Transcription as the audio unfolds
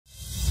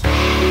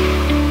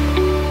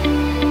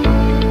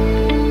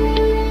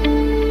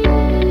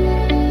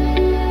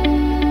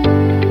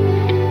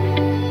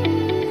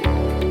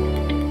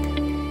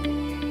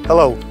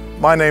Hello,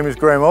 my name is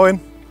Graham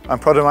Owen. I'm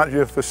Product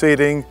Manager for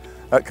Seeding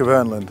at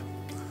Kverneland.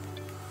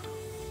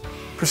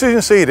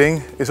 Precision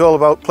seeding is all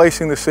about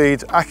placing the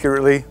seeds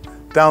accurately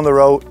down the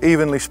row,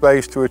 evenly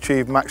spaced to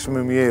achieve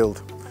maximum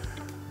yield.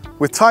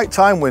 With tight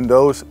time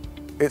windows,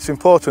 it's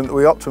important that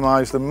we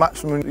optimise the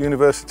maximum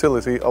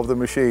universality of the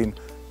machine,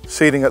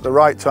 seeding at the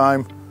right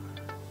time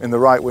in the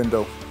right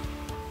window.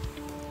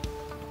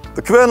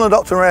 The Kverneland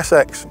Optima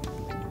SX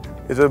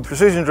is a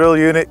precision drill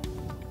unit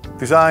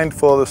designed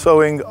for the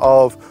sowing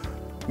of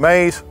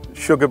maize,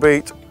 sugar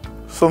beet,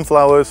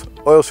 sunflowers,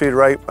 oilseed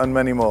rape and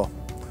many more.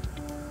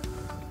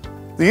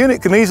 The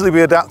unit can easily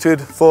be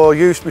adapted for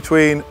use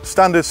between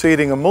standard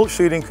seeding and mulch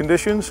seeding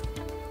conditions.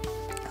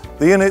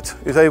 The unit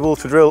is able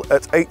to drill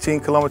at 18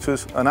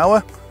 kilometers an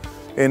hour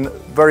in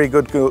very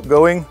good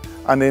going,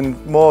 and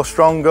in more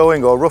strong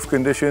going or rough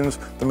conditions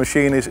the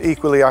machine is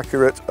equally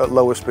accurate at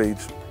lower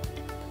speeds.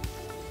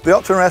 The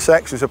Optima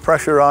SX is a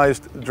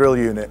pressurised drill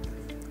unit.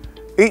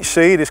 Each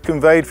seed is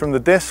conveyed from the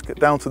disc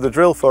down to the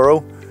drill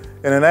furrow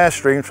in an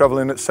airstream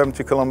travelling at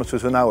 70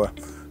 kilometers an hour.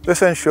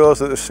 This ensures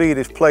that the seed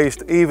is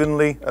placed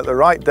evenly at the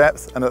right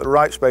depth and at the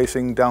right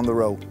spacing down the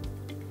row.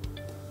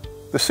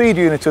 The seed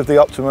unit of the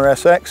Optima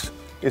SX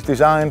is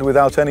designed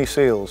without any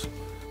seals.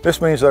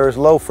 This means there is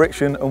low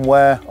friction and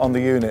wear on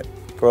the unit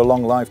for a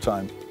long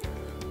lifetime.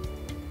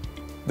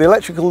 The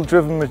electrical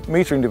driven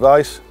metering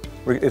device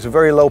is a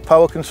very low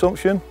power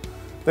consumption.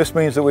 This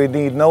means that we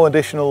need no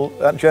additional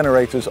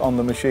generators on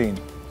the machine.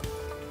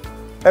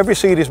 Every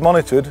seed is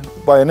monitored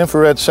by an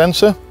infrared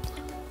sensor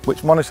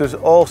which monitors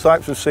all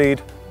types of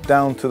seed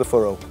down to the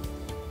furrow.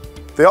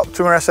 The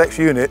Optima SX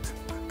unit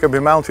can be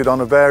mounted on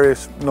a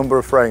various number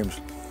of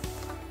frames: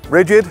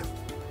 rigid,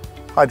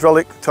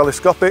 hydraulic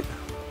telescopic,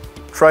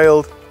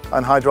 trailed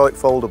and hydraulic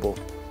foldable.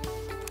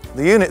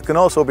 The unit can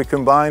also be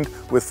combined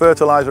with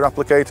fertiliser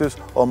applicators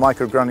or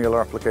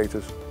microgranular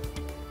applicators.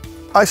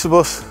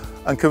 Isobus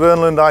and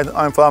Kverneland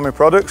iron farming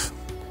products,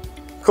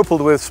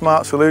 coupled with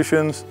smart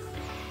solutions,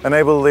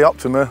 enable the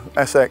Optima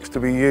SX to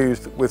be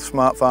used with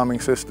smart farming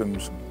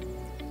systems.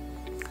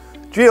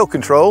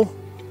 Geo-control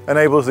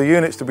enables the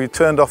units to be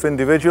turned off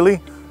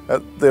individually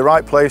at the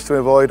right place to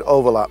avoid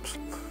overlaps.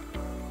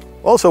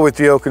 Also with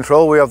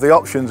Geo-control we have the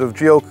options of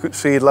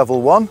Geo-seed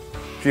level 1.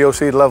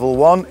 Geo-seed level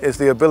 1 is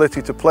the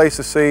ability to place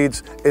the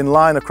seeds in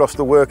line across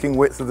the working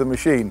width of the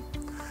machine.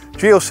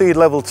 Geo-seed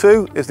level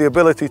 2 is the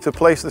ability to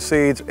place the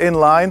seeds in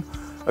line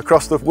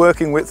across the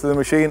working width of the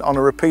machine on a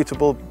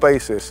repeatable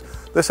basis.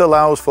 This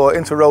allows for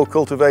inter-row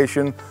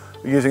cultivation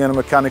using a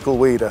mechanical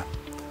weeder.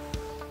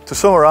 To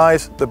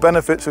summarise, the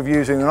benefits of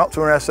using an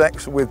Optima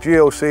SX with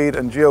Geo-seed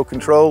and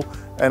Geo-control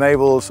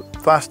enables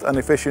fast and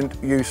efficient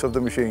use of the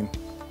machine.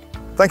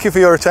 Thank you for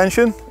your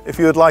attention. If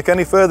you would like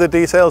any further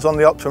details on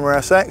the Optima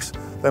SX,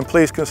 then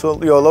please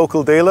consult your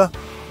local dealer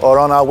or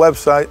on our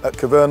website at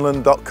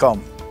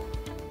kverneland.com.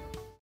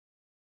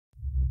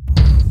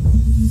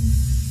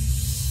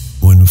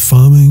 When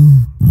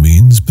farming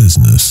means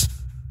business.